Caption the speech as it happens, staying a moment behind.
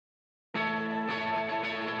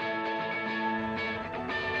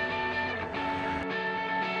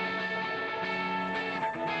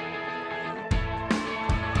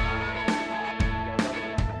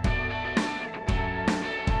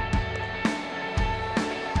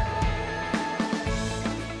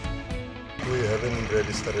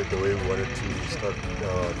really started the way we wanted to start.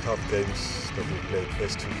 Tough games that we played,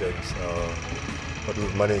 first 2 games, but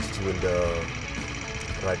we've managed to win the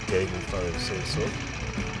right game, if I would say so.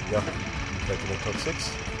 Yeah, back in the top 6.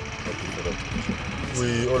 Happy for that.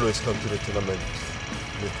 We always come to the tournament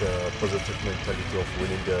with a positive mentality of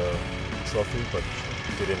winning the trophy, but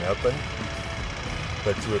it didn't happen.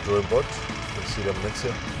 Back to a drawing board. We'll see them next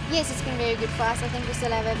year. Yes, it's been very good for us. I think we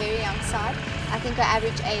still have a very young side. I think our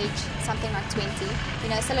average age, something like 20. You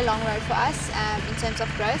know, still a long road for us in terms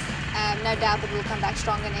of growth. No doubt that we'll come back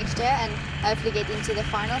stronger next year and hopefully get into the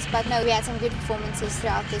finals. But no, we had some good performances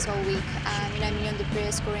throughout this whole week. You know, Mignon du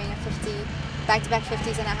Preez scoring a 50, back-to-back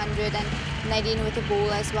 50s and 100, and Nadine with the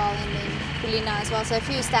ball as well, and then Kulina as well. So a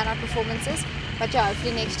few standout performances. But yeah,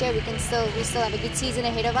 hopefully next year we still have a good season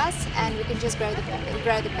ahead of us, and we can just grow the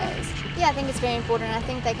players. Yeah, I think it's very important. I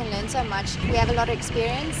think they can learn so much. We have a lot of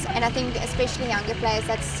experience, and I think especially younger players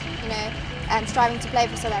that's striving to play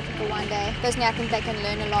for South Africa one day. Personally, I think they can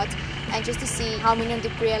learn a lot, and just to see how Mignon du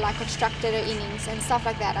Preez constructed her innings and stuff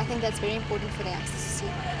like that. I think that's very important for the youngsters to see.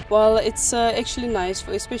 Well, it's actually nice,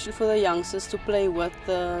 especially for the youngsters, to play with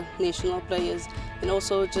the national players, and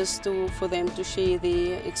also just for them to share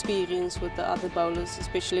their experience with the other bowlers.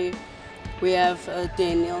 Especially, we have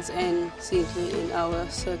Daniels and Simply in our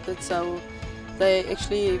circuit, so they're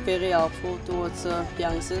actually very helpful towards the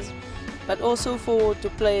youngsters. But also to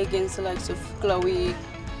play against the likes of Chloe,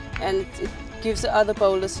 and it gives the other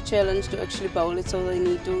bowlers a challenge to actually bowl it, so they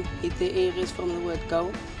need to hit the areas from the word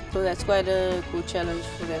go. So that's quite a good challenge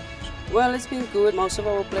for them. Well, it's been good. Most of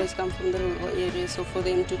our players come from the rural areas, so for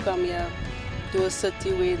them to come here to a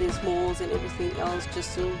city where there's malls and everything else,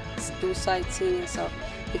 just to do sightseeing and stuff,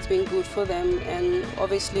 it's been good for them. And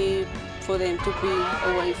obviously for them to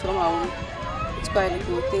be away from home, it's quite a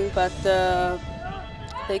good thing. But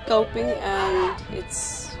they're coping, and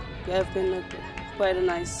it's been quite a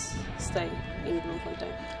nice stay in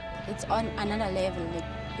Bloemfontein. It's on another level.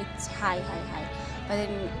 It's high. But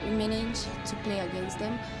then we managed to play against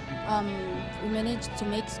them. We managed to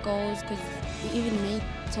make scores because we even made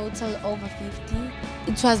total over 50.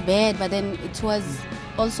 It was bad, but then it was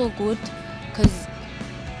also good because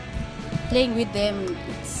playing with them,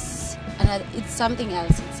 it's something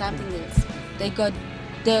else. It's something else.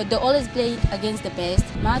 They always play against the best.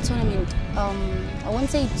 My tournament, I won't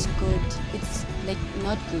say it's good. It's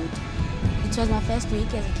not good. It was my first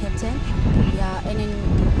week as a captain. Yeah, and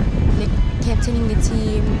then captaining the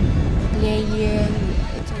team, playing, it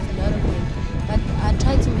was a lot of work. But I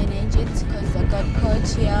tried to manage it because I got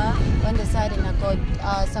coach here on the side, and I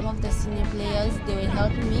got some of the senior players. They were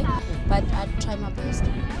helping me, but I tried my best.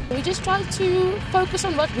 We just tried to focus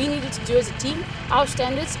on what we needed to do as a team, our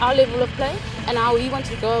standards, our level of play, and how we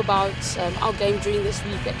wanted to go about our game during this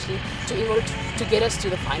week actually, in order to get us to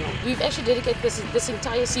the final. We've actually dedicated this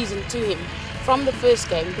entire season to him. From the first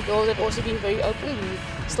game, the girls have also been very open. We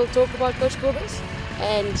still talk about Coach Gobes,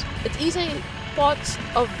 and it is a part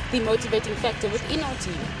of the motivating factor within our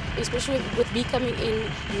team, especially with me coming in.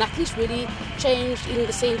 Nothing's really changed in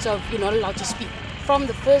the sense of you're not allowed to speak. From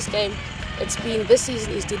the first game, this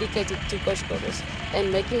season is dedicated to Coach Gobes,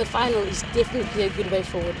 and making the final is definitely a good way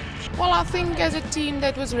forward. Well, I think as a team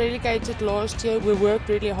that was relegated last year, we worked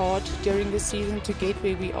really hard during the season to get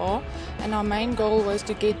where we are, and our main goal was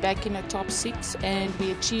to get back in the top 6, and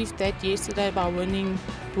we achieved that yesterday by winning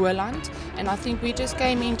Boland. And I think we just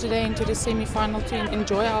came in today into the semi-final to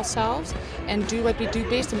enjoy ourselves and do what we do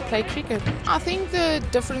best and play cricket. I think the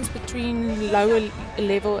difference between lower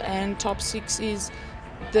level and top 6 is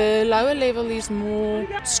the lower level is more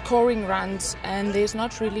scoring runs, and there's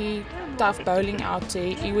not really tough bowling out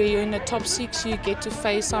there. Where you're in the top 6, you get to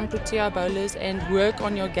face some Protea bowlers and work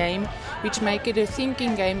on your game, which make it a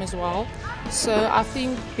thinking game as well. So I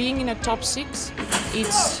think being in a top 6,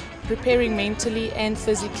 it's preparing mentally and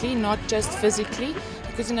physically, not just physically.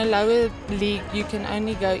 Because in a lower league, you can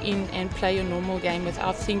only go in and play your normal game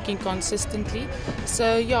without thinking consistently.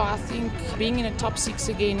 So yeah, I think being in a top 6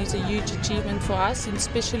 again is a huge achievement for us, and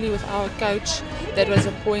especially with our coach that was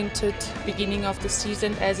appointed beginning of the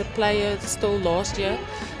season as a player still last year.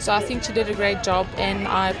 So I think she did a great job, and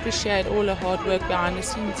I appreciate all her hard work behind the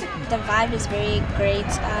scenes. The vibe is very great.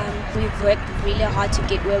 We've worked really hard to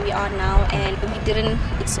get where we are now, and we didn't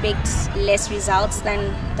expect less results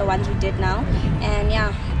than the ones we did now. And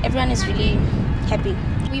yeah, everyone is really happy.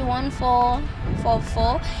 We won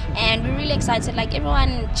 4-4, and we're really excited. Like,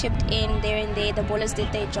 everyone chipped in there and there. The bowlers did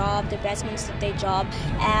their job, the batsmen did their job.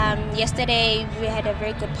 Yesterday we had a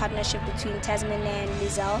very good partnership between Tazmin and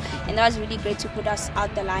Lizelle, and that was really great to put us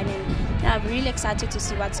out the line. And yeah, I'm really excited to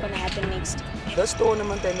see what's going to happen next. This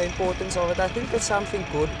tournament and the importance of it, I think it's something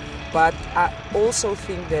good. But I also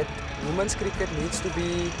think that women's cricket needs to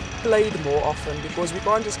be played more often, because we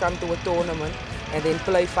can't just come to a tournament and then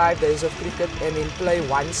play 5 days of cricket and then play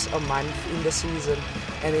once a month in the season.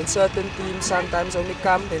 And then certain teams sometimes only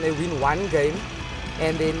come and they win 1 game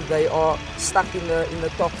and then they are stuck in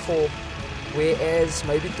the top 4. Whereas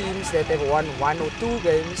maybe teams that have won 1 or 2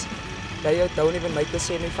 games, they don't even make the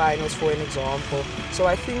semi-finals, for an example. So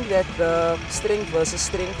I think that the strength versus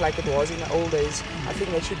strength, like it was in the old days, I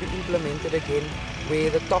think that should be implemented again,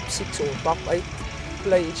 where the top 6 or top 8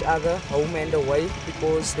 play each other home and away,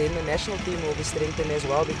 because then the national team will be strengthened as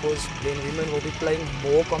well, because then women will be playing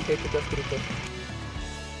more competitive cricket.